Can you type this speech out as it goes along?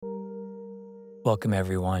Welcome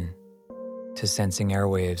everyone to Sensing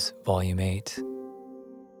Airwaves Volume 8.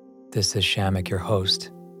 This is Shamik, your host.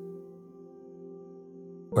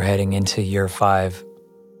 We're heading into year 5.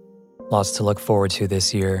 Lots to look forward to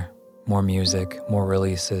this year. More music, more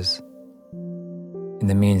releases. In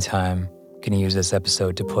the meantime, I'm going to use this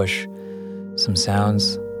episode to push some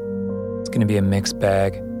sounds. It's going to be a mixed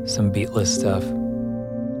bag, some beatless stuff,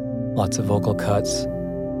 lots of vocal cuts,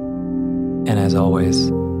 and as always,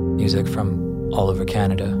 music from all over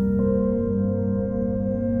Canada.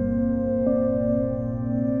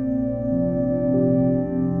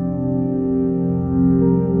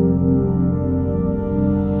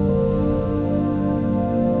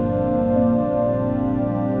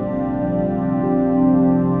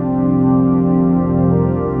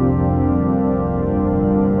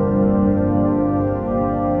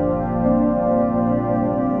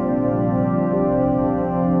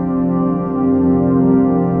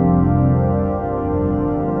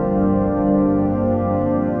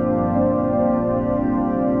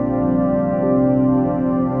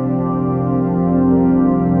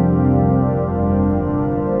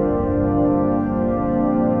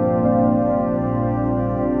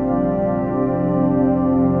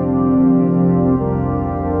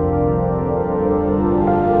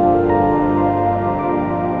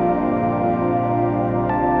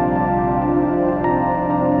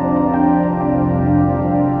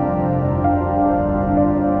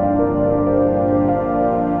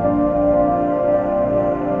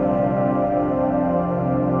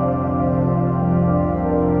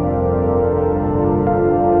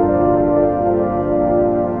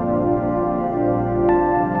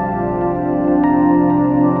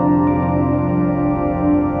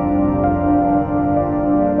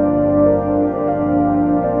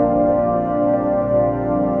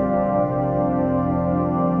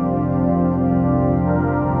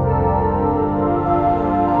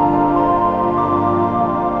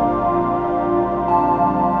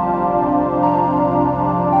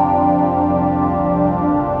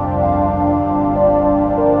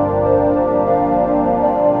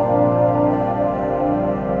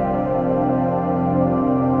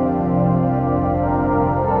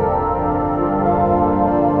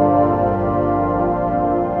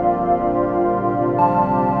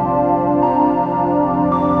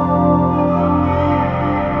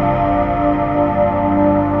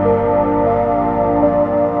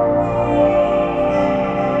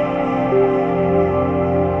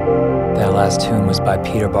 Last tune was by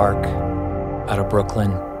Peter Bark out of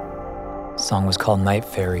Brooklyn. The song was called Night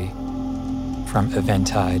Fairy from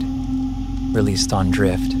Eventide, released on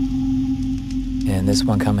Drift. And this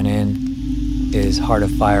one coming in is Heart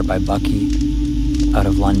of Fire by Bucky out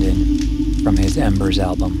of London from his Embers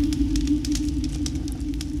album.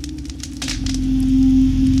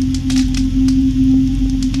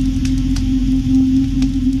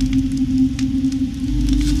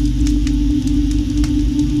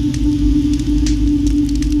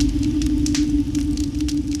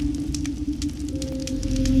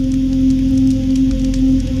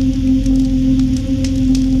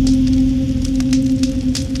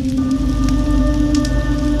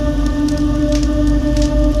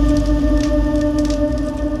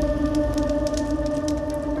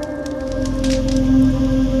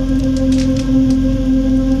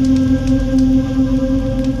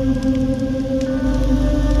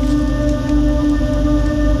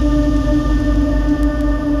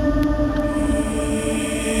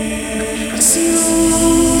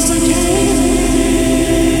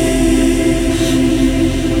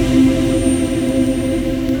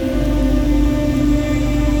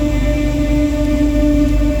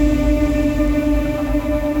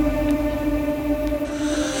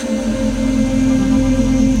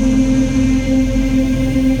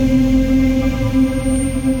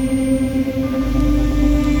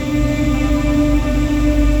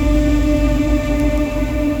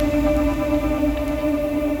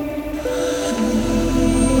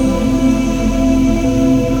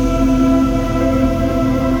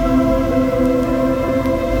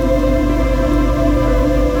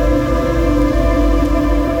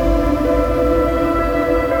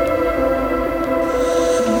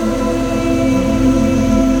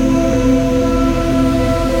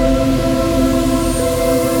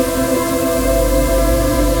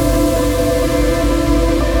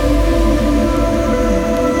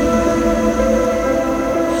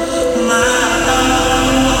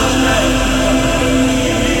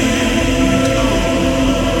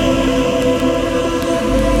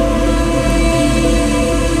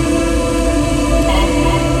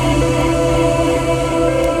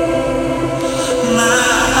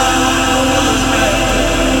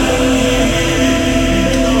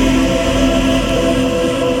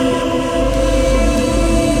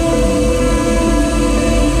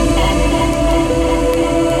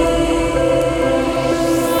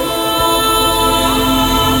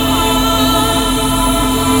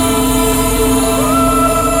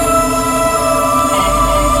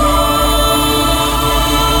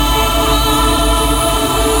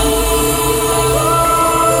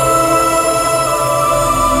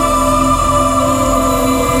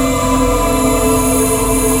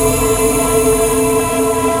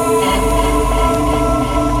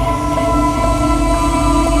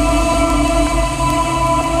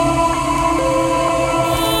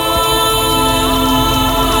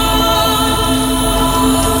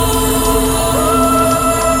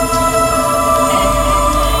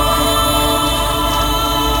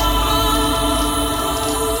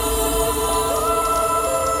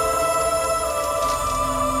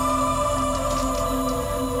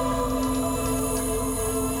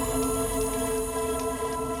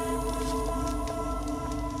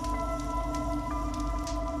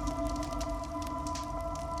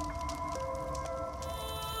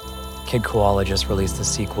 Kid Koala just released a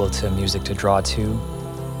sequel to Music to Draw To,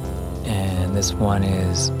 and this one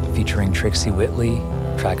is featuring Trixie Whitley.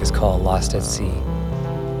 The track is called Lost at Sea.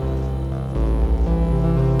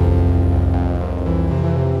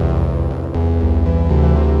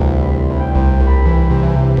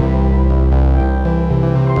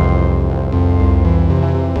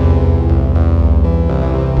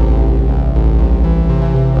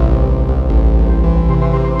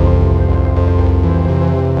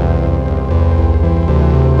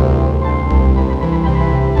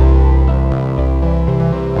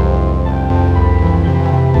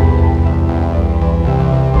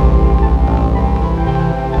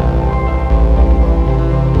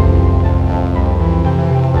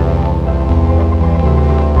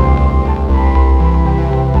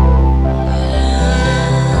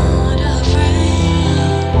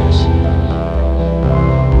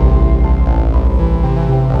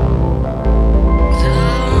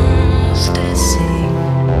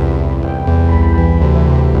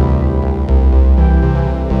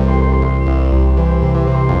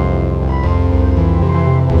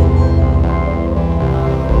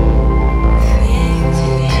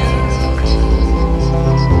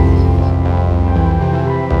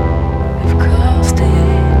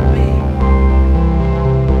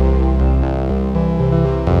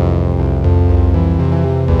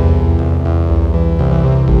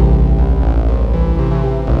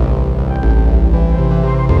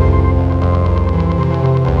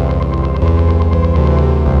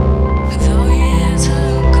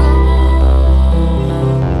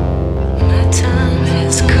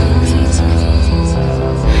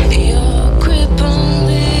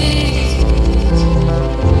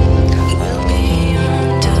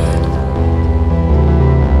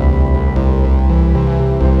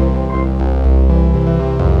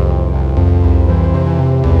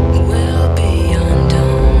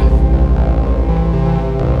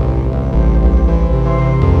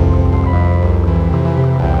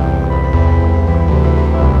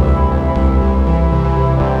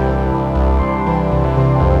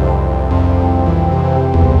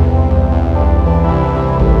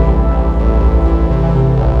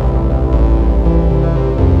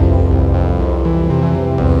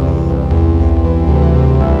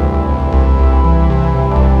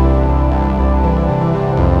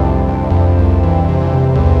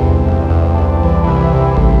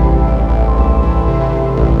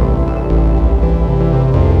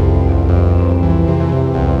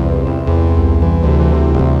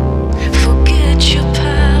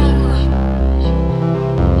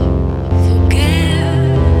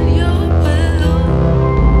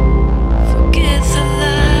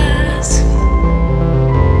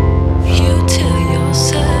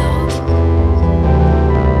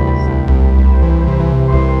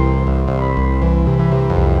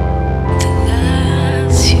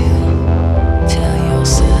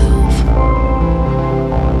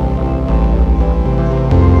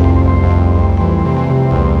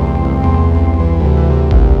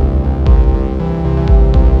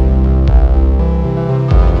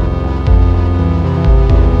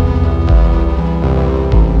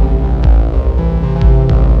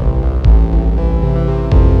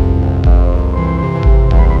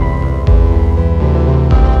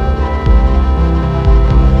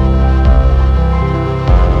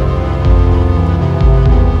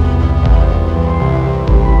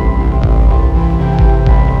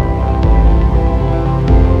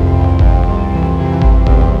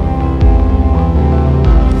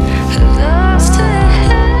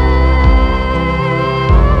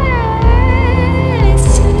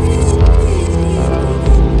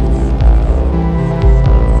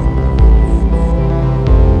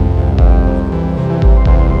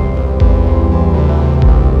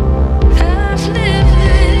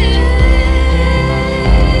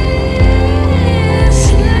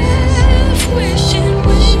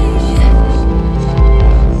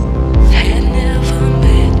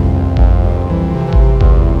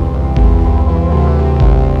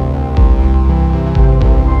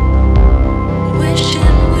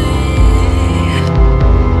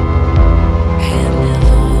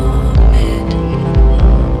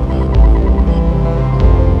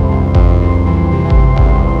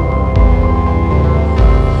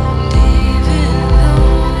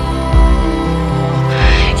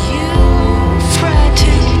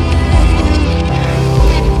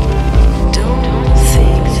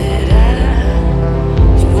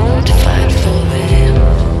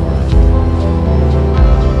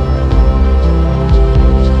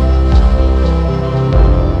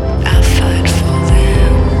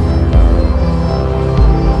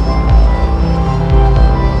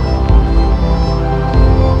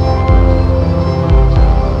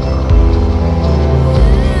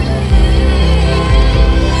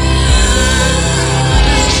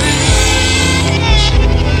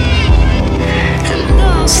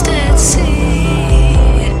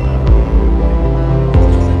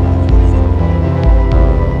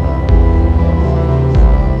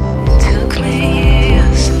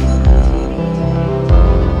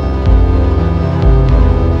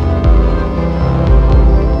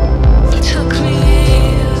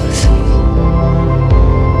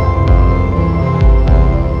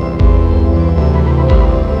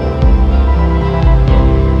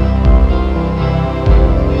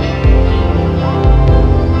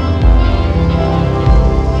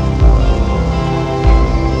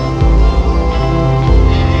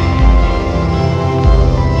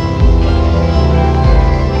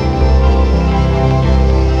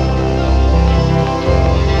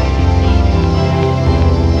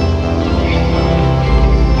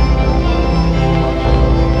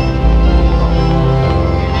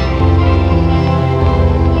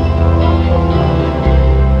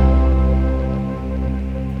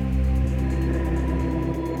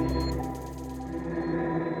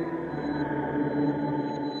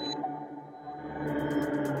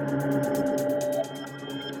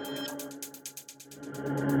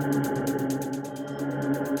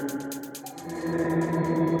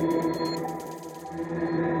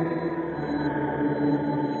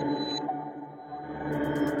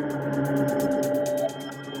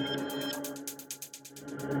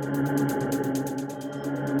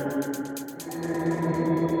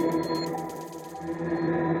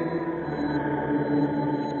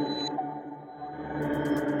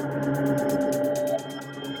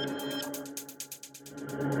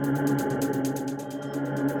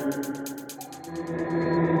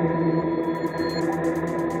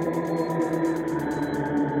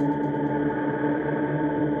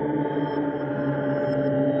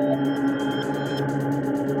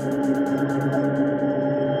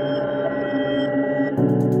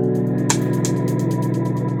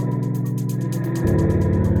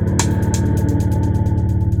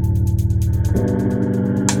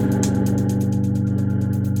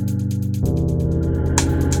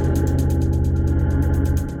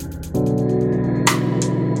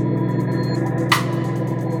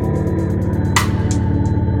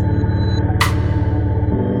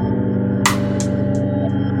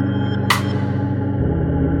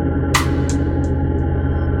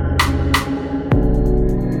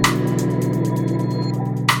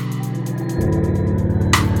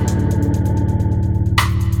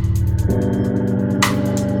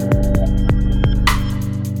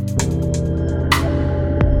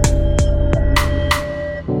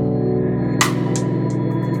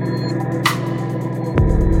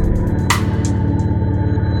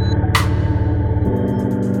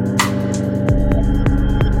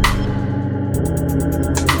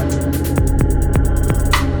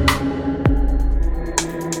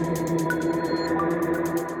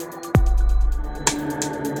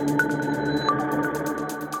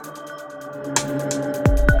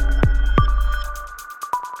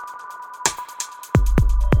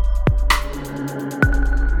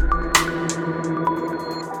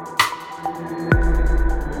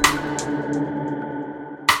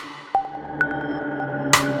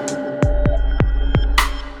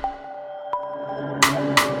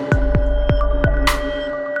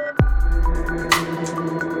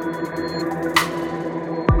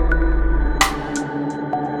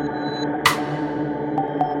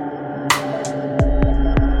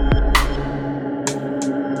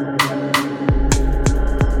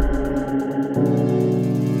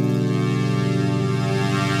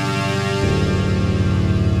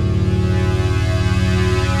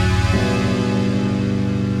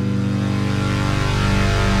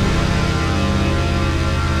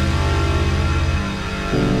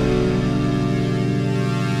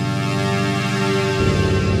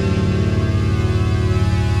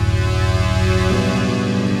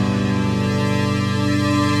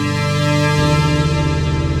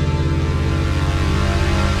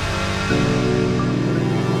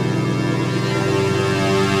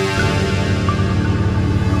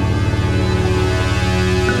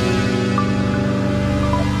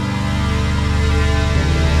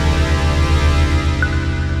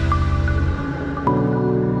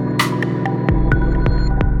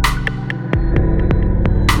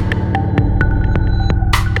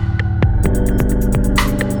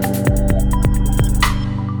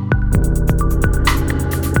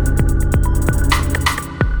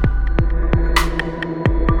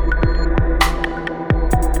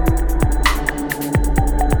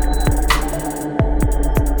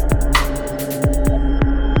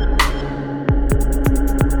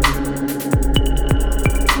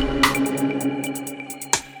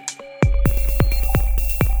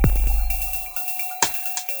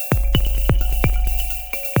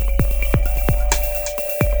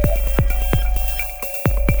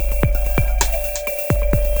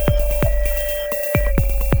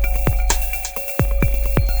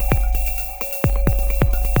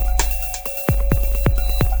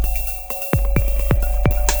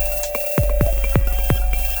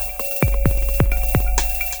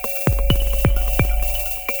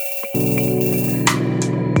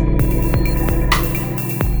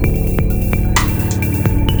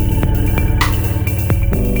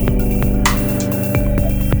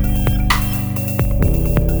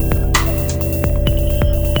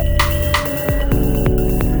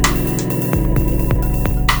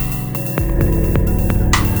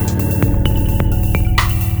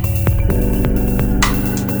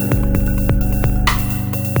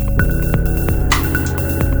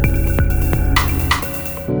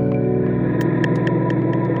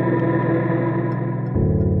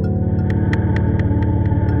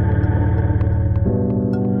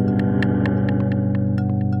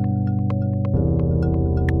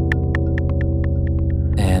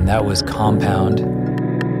 And that was Calmpound,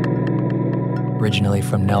 originally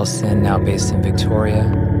from Nelson, now based in Victoria.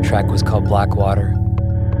 The track was called Blackwater.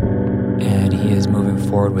 And he is moving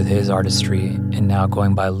forward with his artistry and now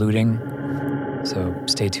going by Looting. So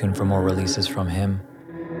stay tuned for more releases from him.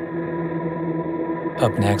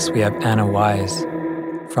 Up next, we have Anna Wise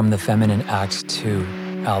from the Feminine Act 2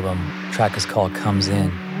 album. The track is called Comes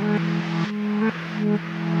In.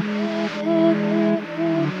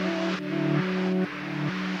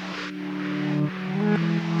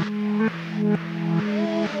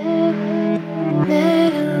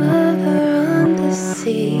 Met a lover on the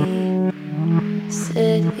sea,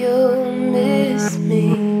 said you'll miss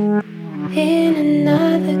me in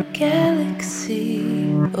another galaxy.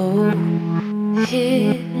 Oh,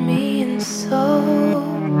 hit me and soul.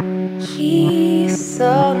 He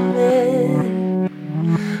summoned,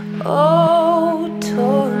 oh,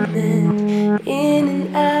 torment in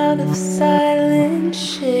and out of silent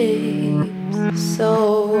shapes.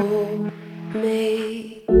 So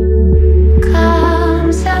made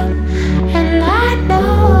comes up, and I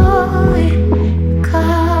know it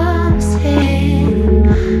comes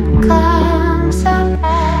in, comes up,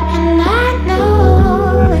 and I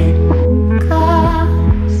know it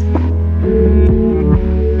comes.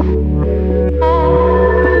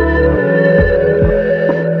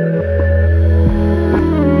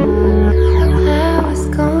 I was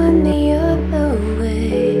going the other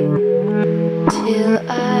way till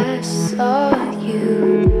I saw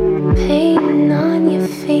you.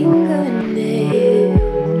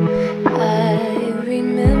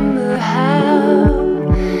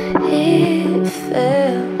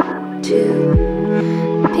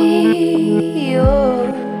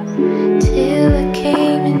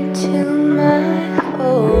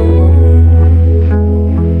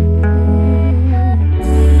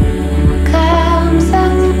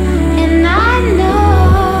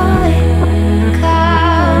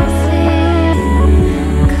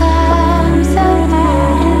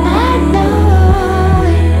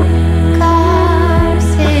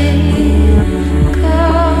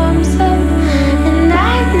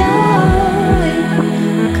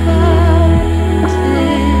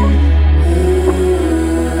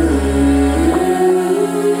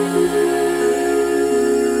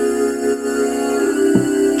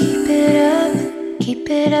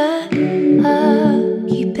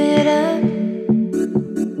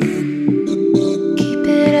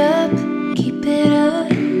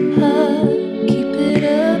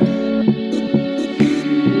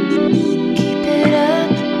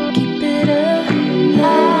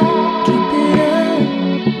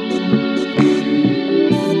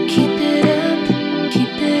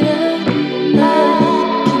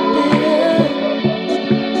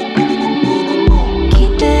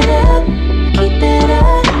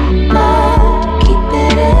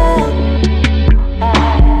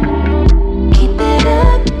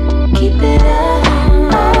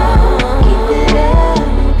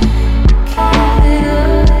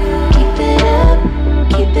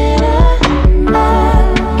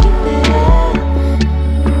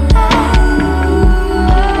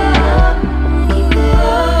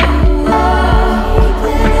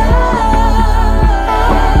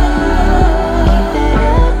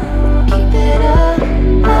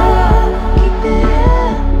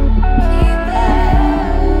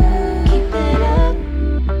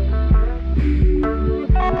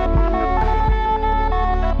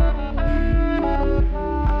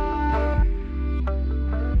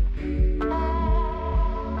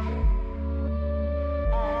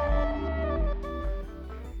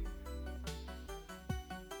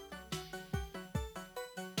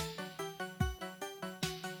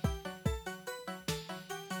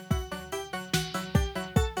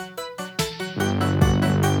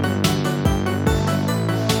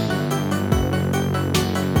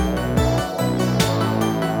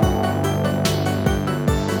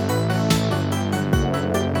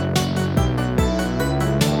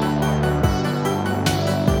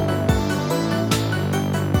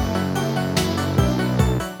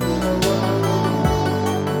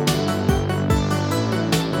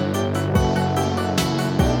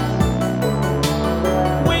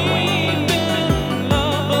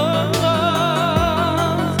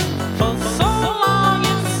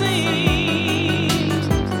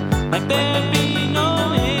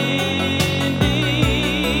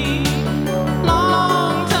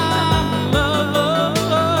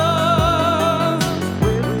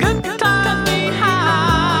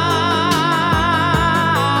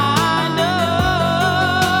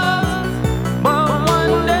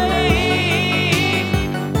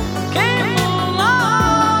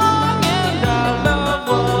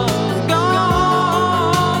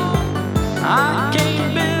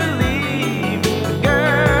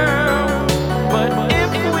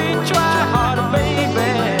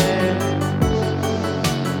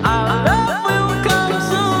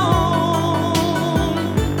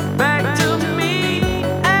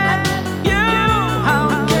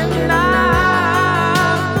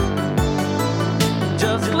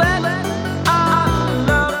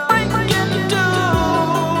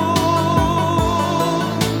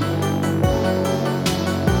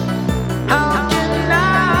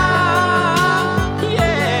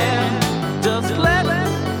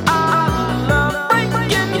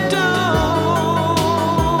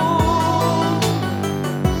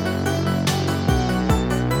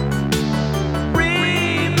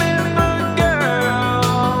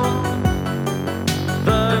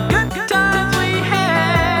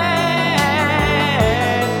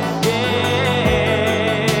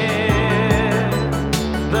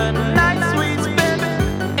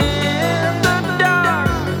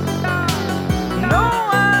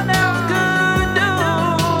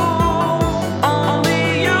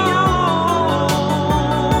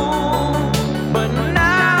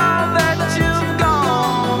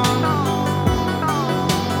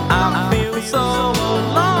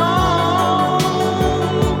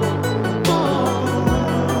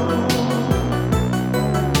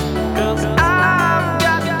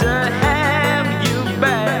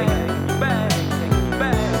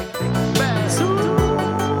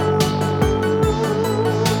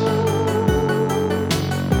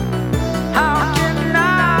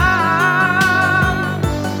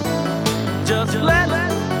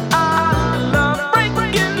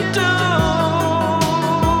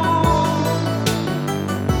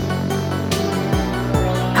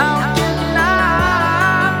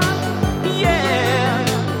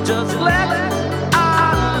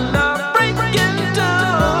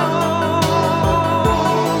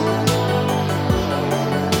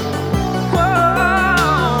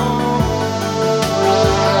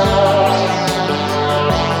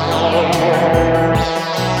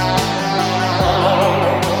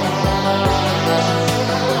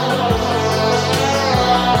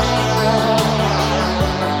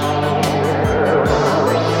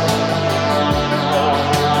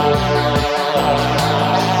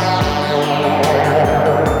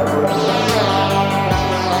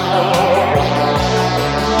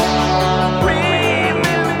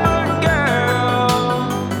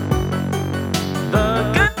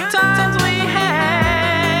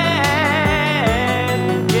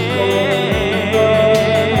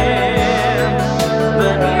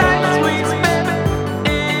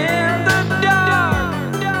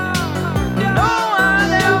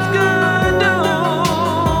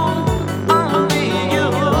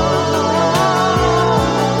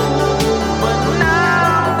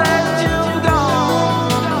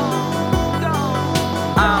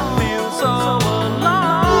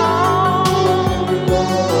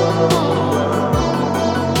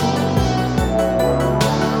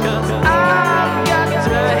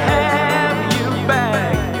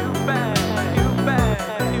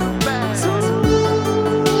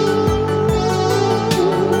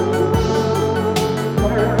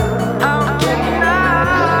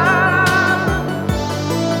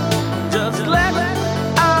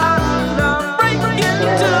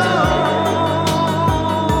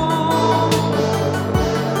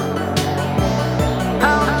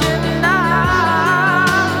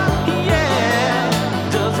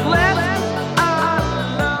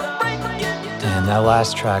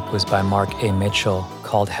 last track was by Mark A. Mitchell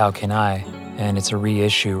called How Can I? And it's a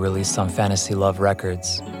reissue released on Fantasy Love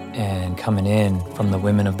Records. And coming in from the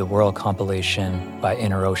Women of the World compilation by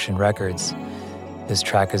Inner Ocean Records, this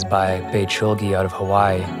track is by Bae Chulgi out of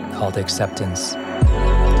Hawaii called Acceptance.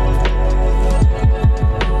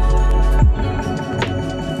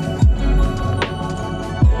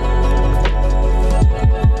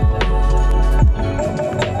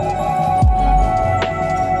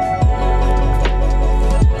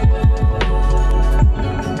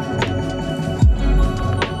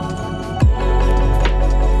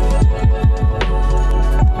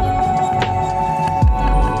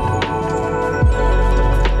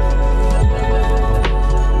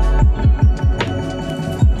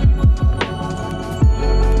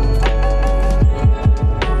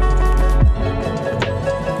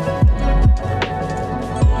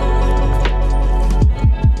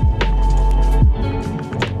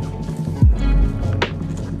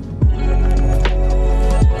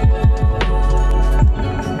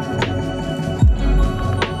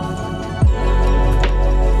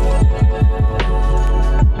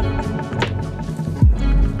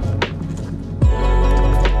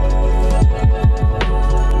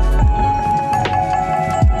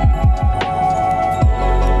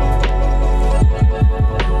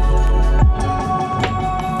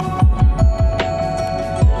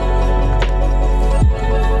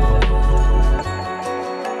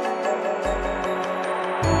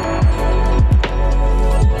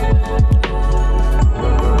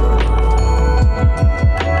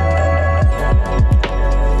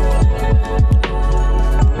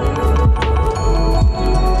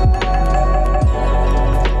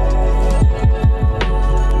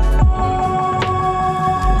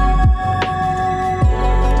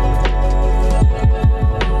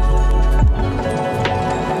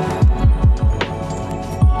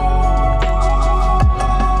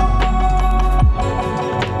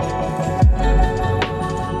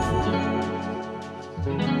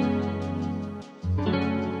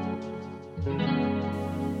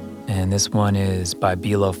 This one is by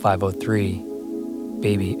Bilo 503,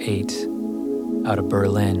 Baby 8, out of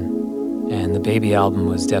Berlin. And the Baby album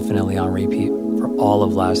was definitely on repeat for all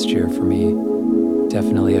of last year for me.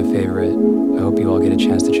 Definitely a favorite. I hope you all get a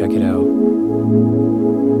chance to check it out.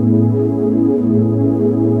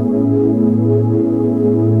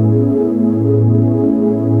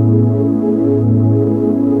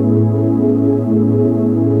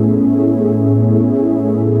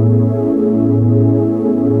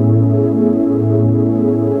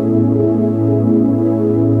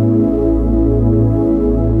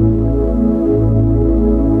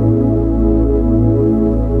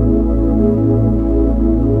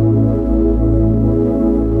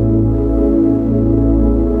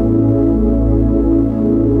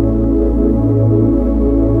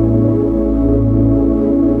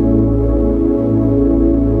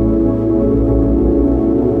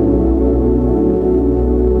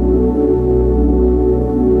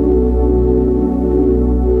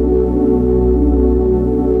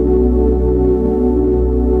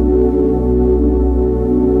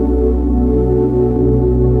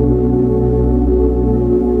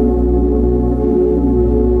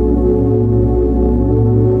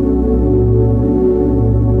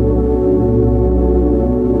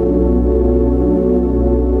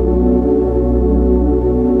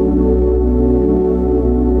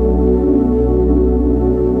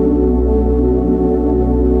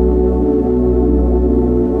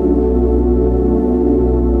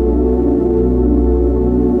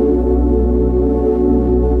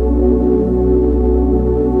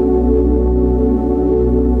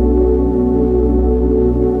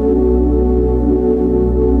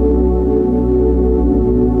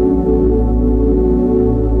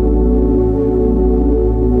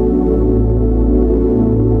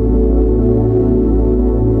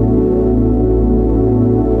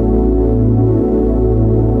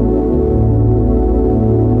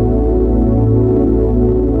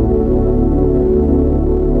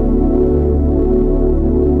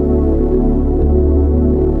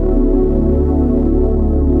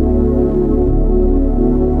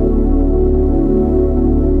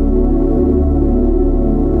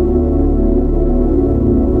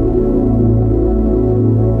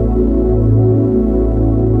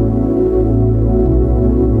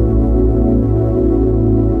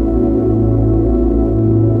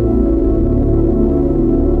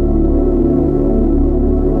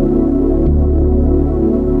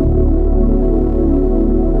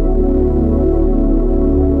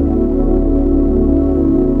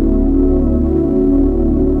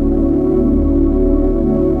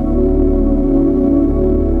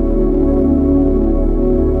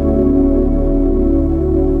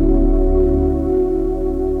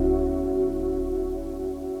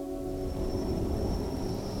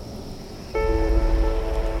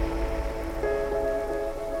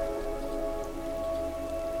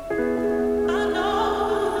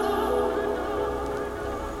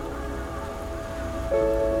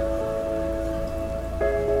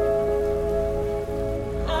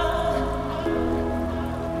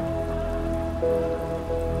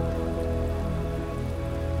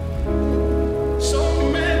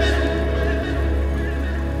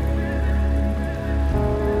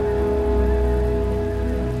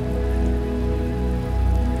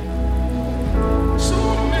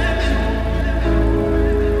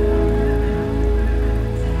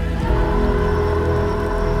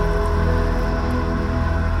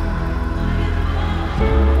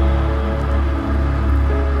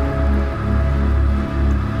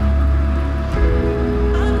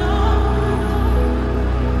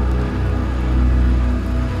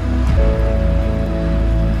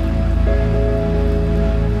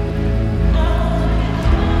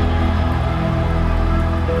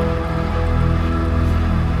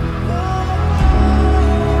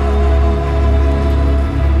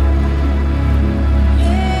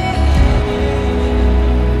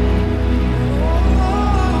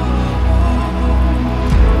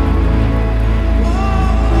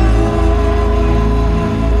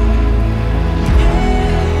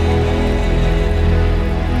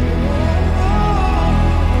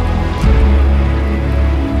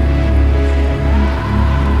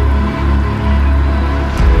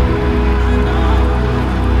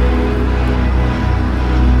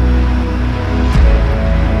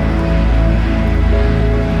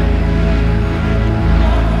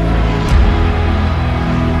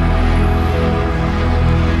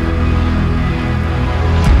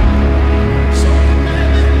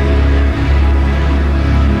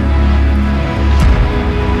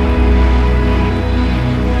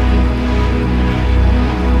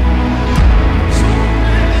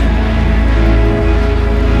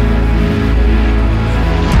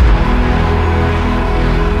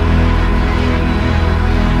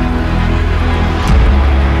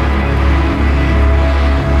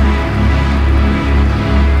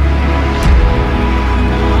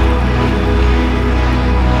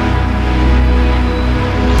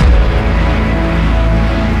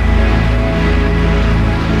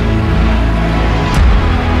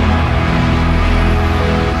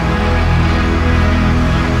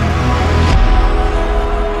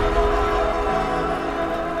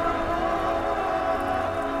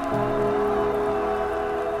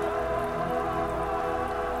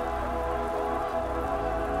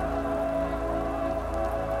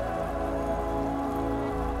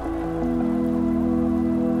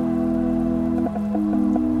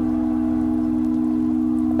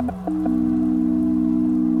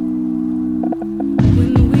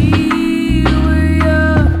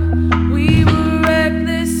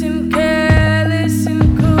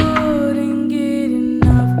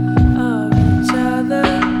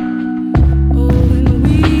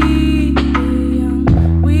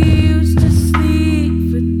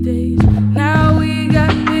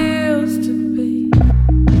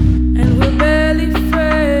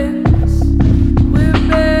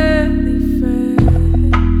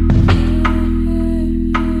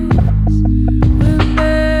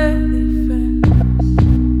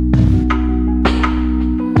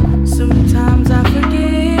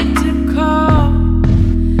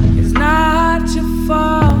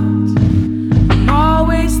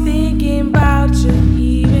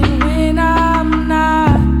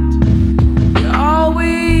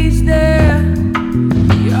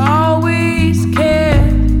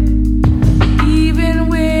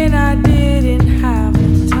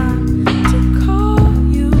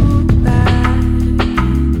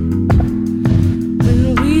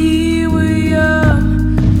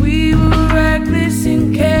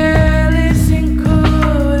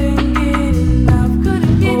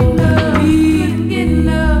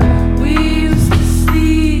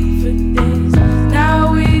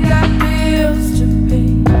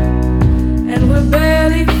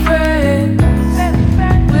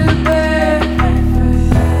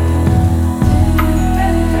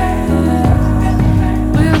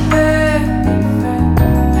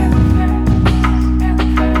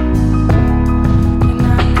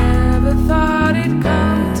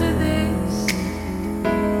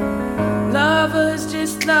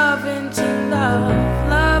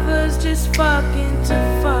 fucking to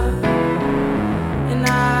fuck, and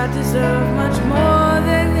I deserve much more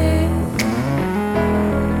than this.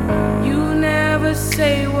 You never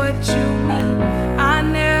say what you mean, I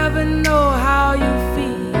never know how you feel.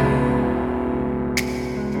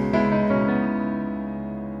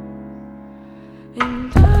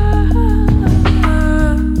 And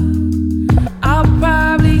I'll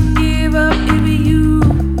probably give up if you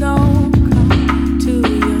don't come to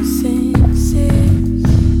your senses.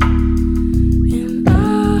 And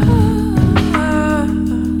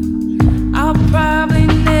I'll probably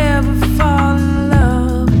never fall in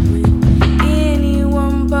love with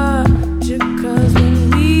anyone but you. 'Cause when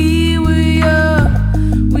we were young,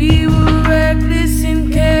 we were reckless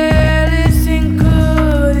and careless and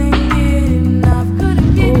couldn't get enough.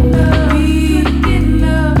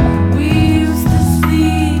 We used to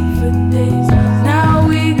sleep for days. Now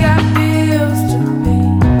we got bills to pay,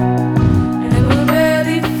 and we're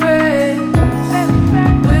barely friends.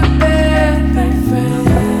 We're barely friends. We're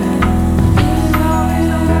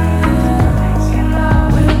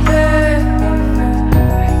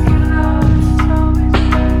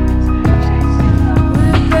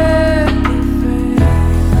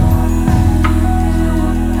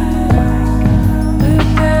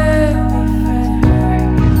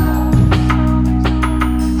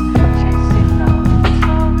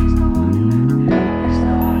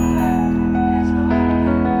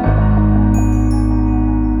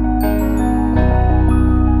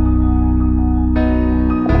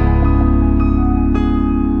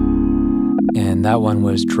And that one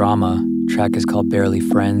was Drama. Track is called Barely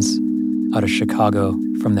Friends, out of Chicago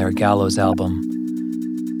from their Gallows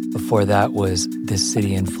album. Before that was This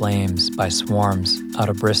City in Flames by Swarms, out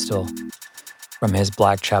of Bristol, from his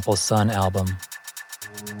Black Chapel Sun album.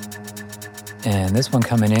 And this one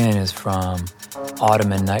coming in is from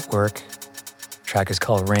Autem Nightwork. Track is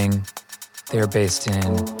called Ring. They're based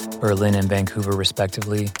in Berlin and Vancouver,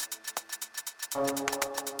 respectively.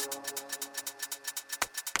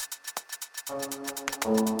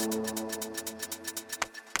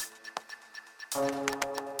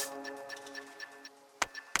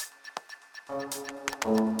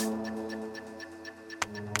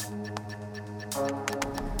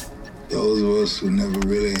 Those of us who never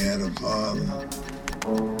really had a father,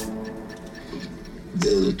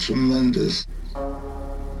 there's a tremendous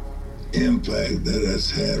impact that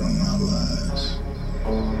that's had on our lives.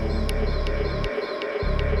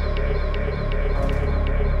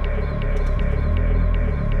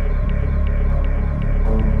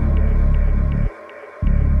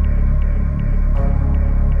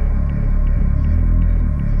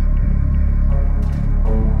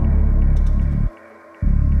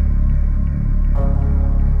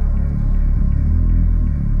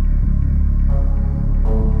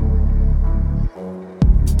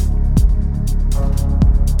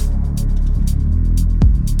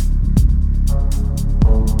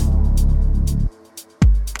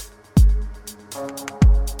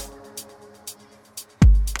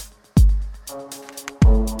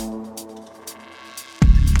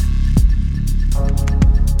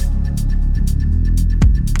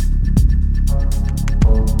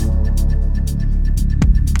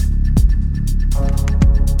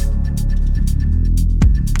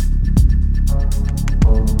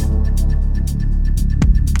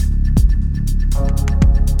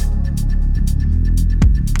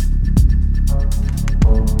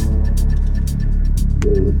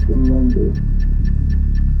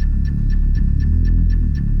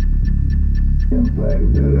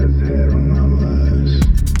 Impact that that's had on our lives.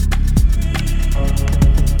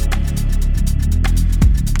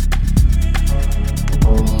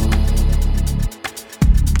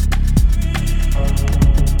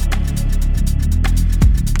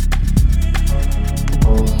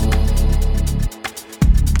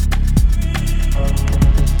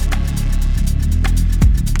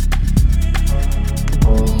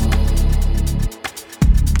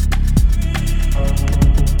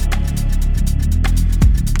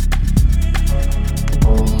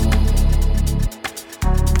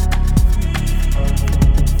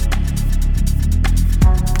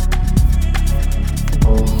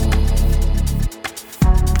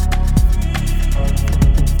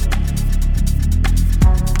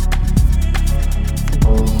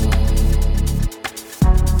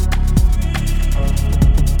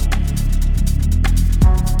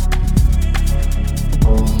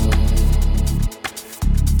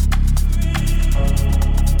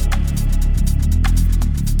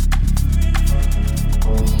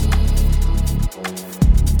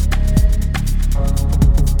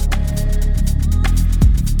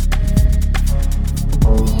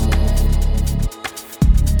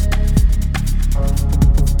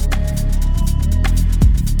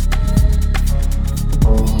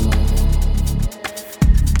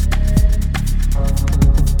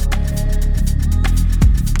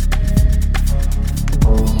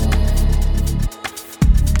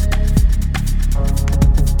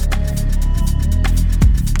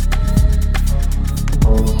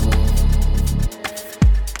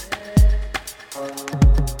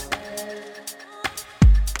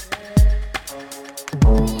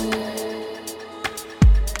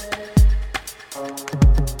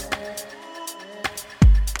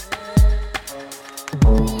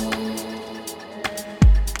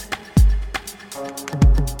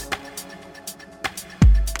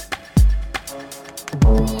 And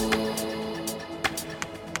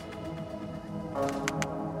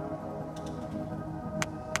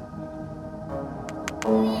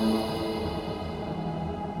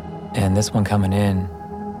this one coming in,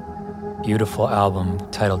 beautiful album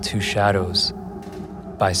titled Two Shadows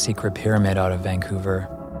by Secret Pyramid out of Vancouver.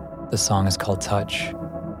 The song is called Touch.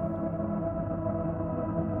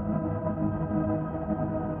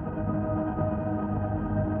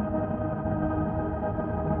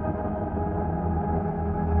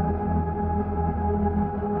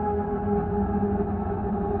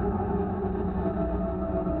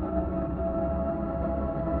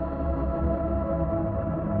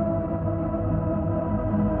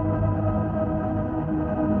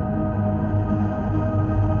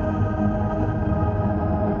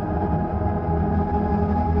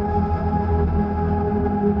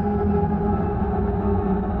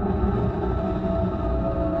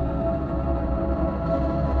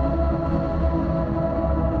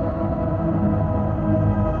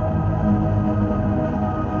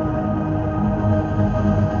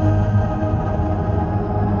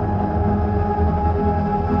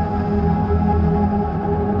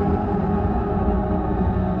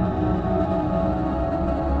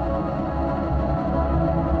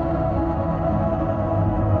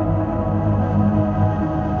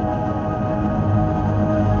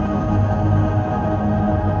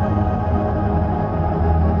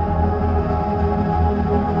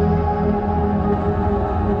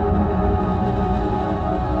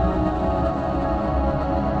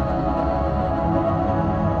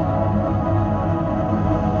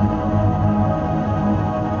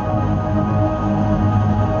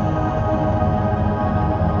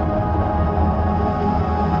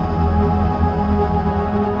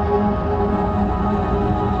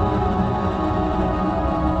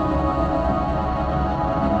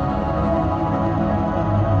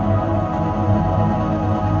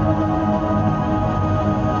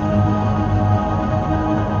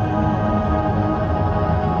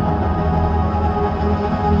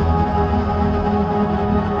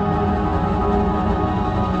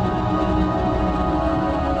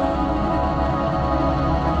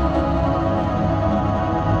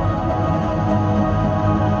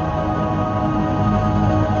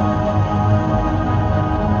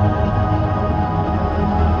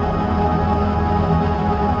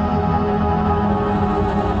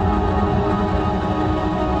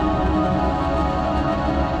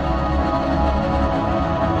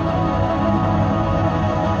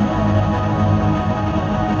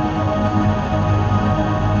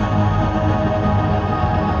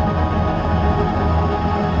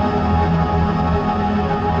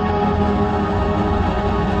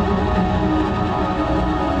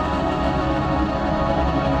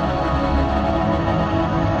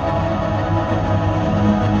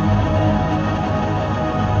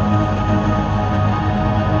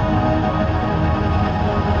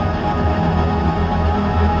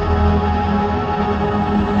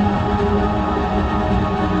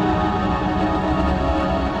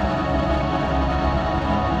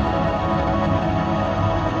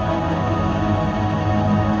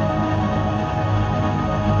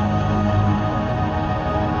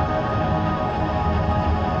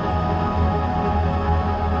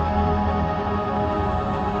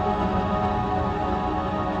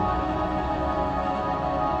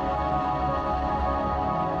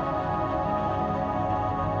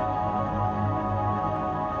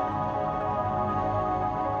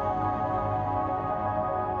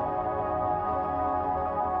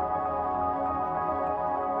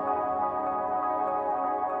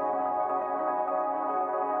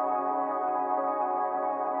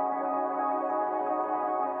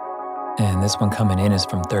 And this one coming in is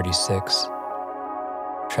from 36.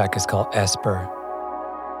 Track is called Esper.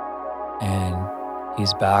 And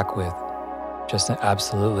he's back with just an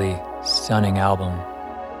absolutely stunning album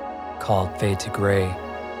called Fade to Grey,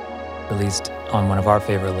 released on one of our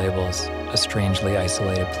favorite labels, A Strangely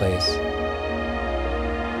Isolated Place.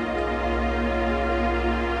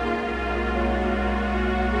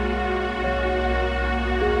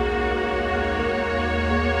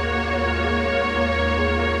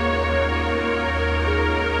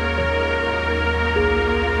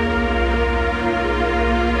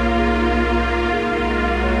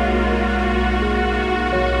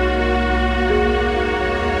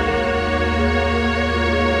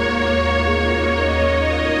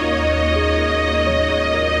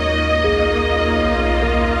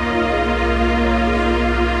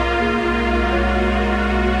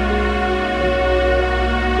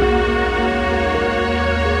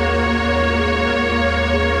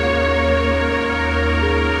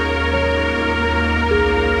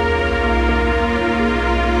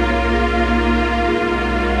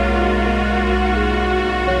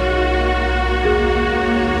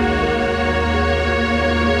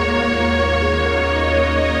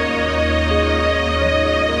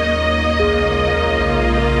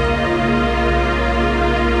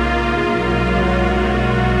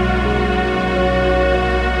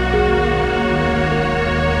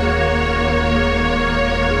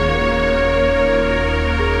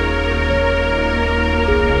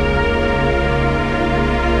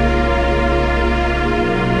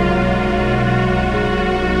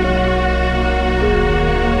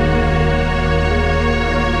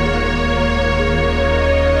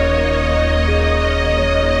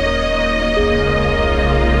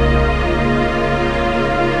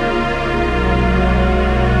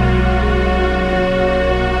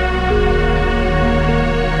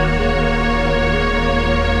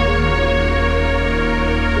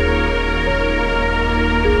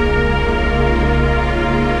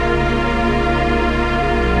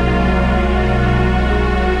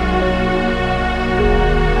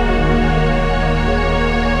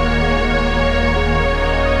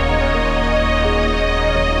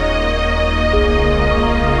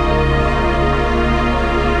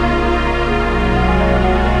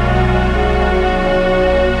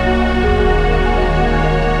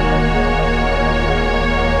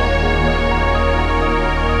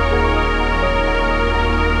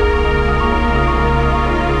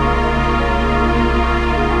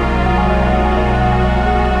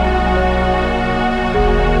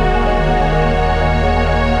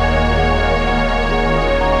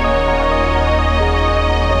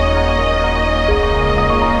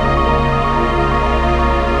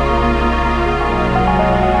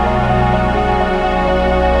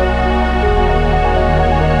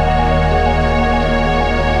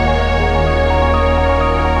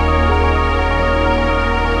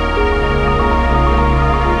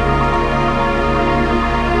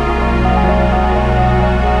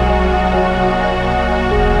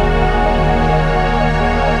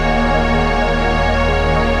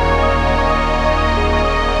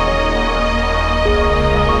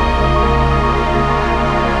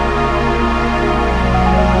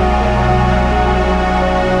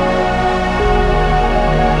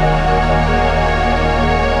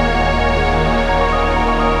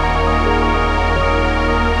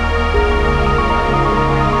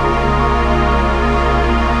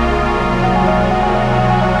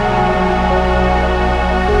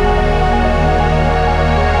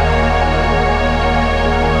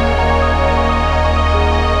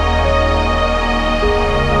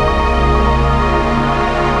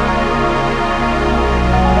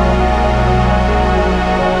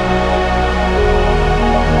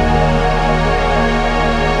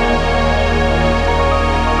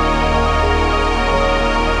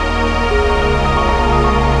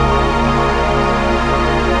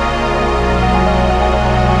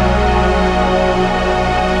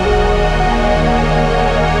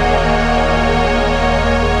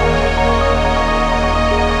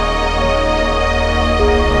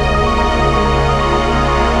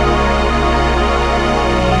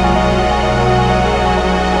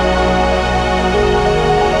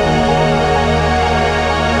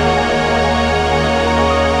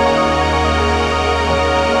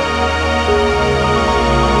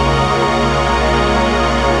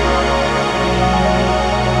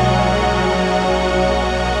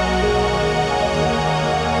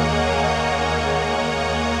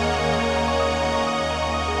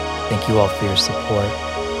 all for your support.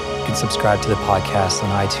 You can subscribe to the podcast on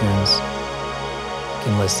iTunes. You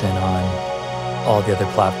can listen on all the other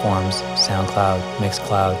platforms, SoundCloud,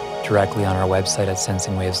 Mixcloud, directly on our website at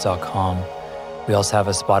sensingwaves.com. We also have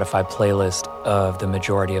a Spotify playlist of the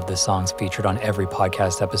majority of the songs featured on every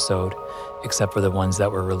podcast episode, except for the ones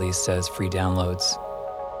that were released as free downloads.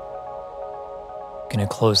 Gonna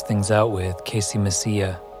close things out with Casey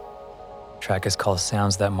Mecija. Track is called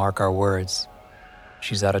Sounds That Mark Our Words.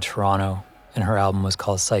 She's out of Toronto, and her album was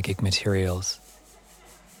called Psychic Materials.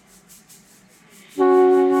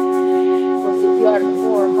 Because if you are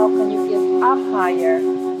poor, how can you get up higher? I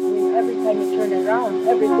mean, every time you turn around,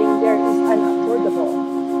 everything there is unaffordable.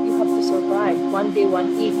 You have to survive. One day,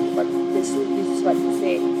 one eat. But this is what you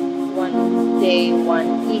say. One day,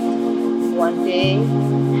 one eat. One day,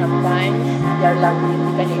 sometimes you are lucky you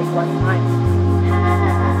can eat one time.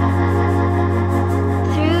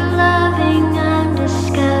 Through loving, I'm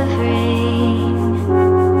discovering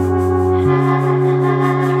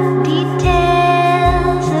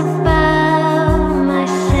details about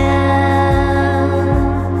myself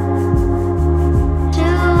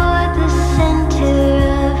toward the center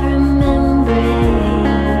of remembering.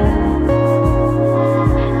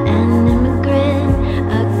 An immigrant,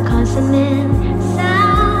 a consonant,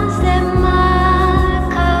 sounds that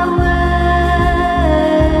mark our words.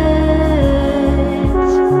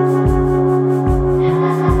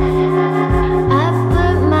 I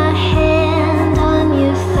put my hand on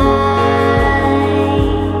your thigh.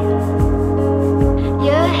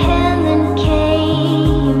 Your hand then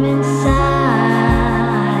came inside,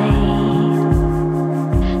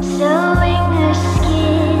 sewing her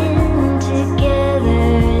skin together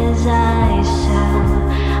as I sew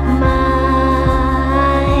mine.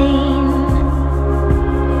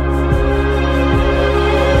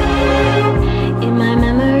 In my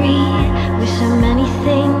memory, with so many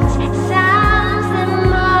things, sounds that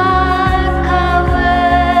mark our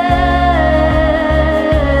words.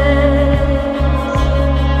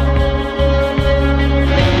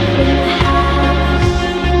 In the house,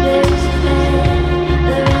 there's a bed.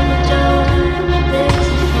 Around the door, there's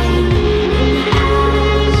a flame. In the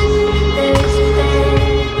house, there's a bed.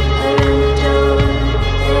 Around the door,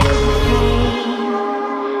 there's a flame.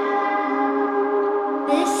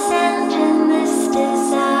 This engine, this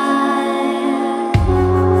desire,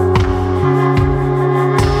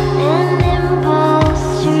 an impulse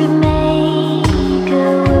to make a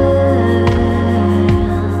world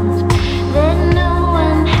that no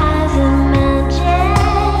one has imagined,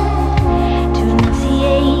 to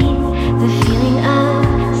enunciate the feeling of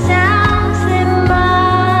sounds that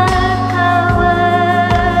mark our words.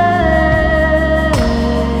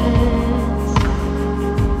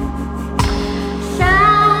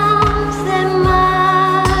 Sounds that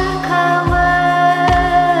mark our words.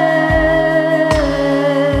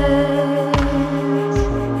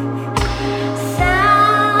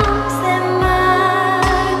 Sounds that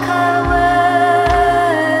mark our words.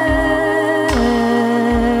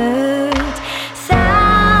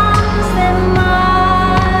 Sounds that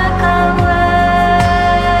mark our words.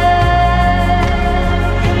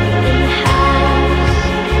 In the house,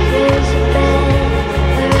 there's a bed.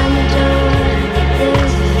 Around the door,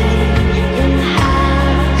 there's a flame. In the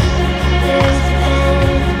house, there's a bed.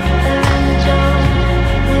 Around the door,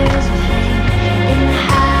 there's a flame. In the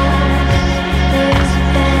house, there's a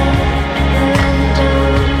bed. Around the door,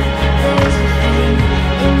 there's a flame.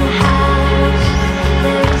 In the house,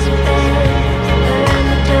 there's a bed. Around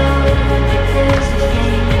the door, there's a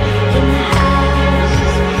flame. In the house, there's a bed. Around the door, there's a flame. In the house,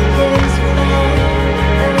 there's a bed.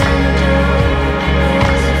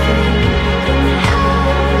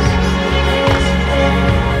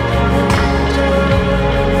 Around the door,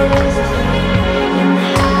 there's a flame. In the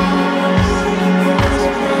house, there's a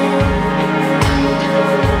bed.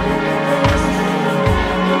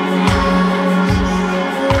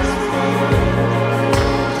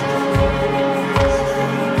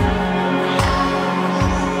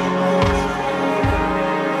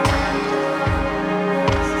 Around the door,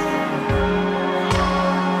 there's a flame. In the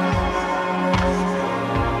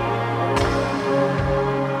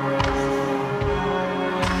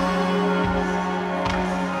house,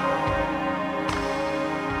 there's a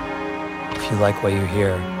If you like what you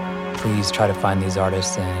hear, please try to find these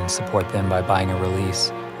artists and support them by buying a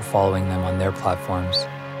release or following them on their platforms.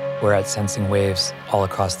 We're at Sensing Waves all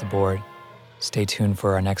across the board. Stay tuned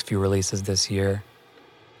for our next few releases this year.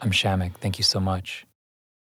 I'm Shamek. Thank you so much.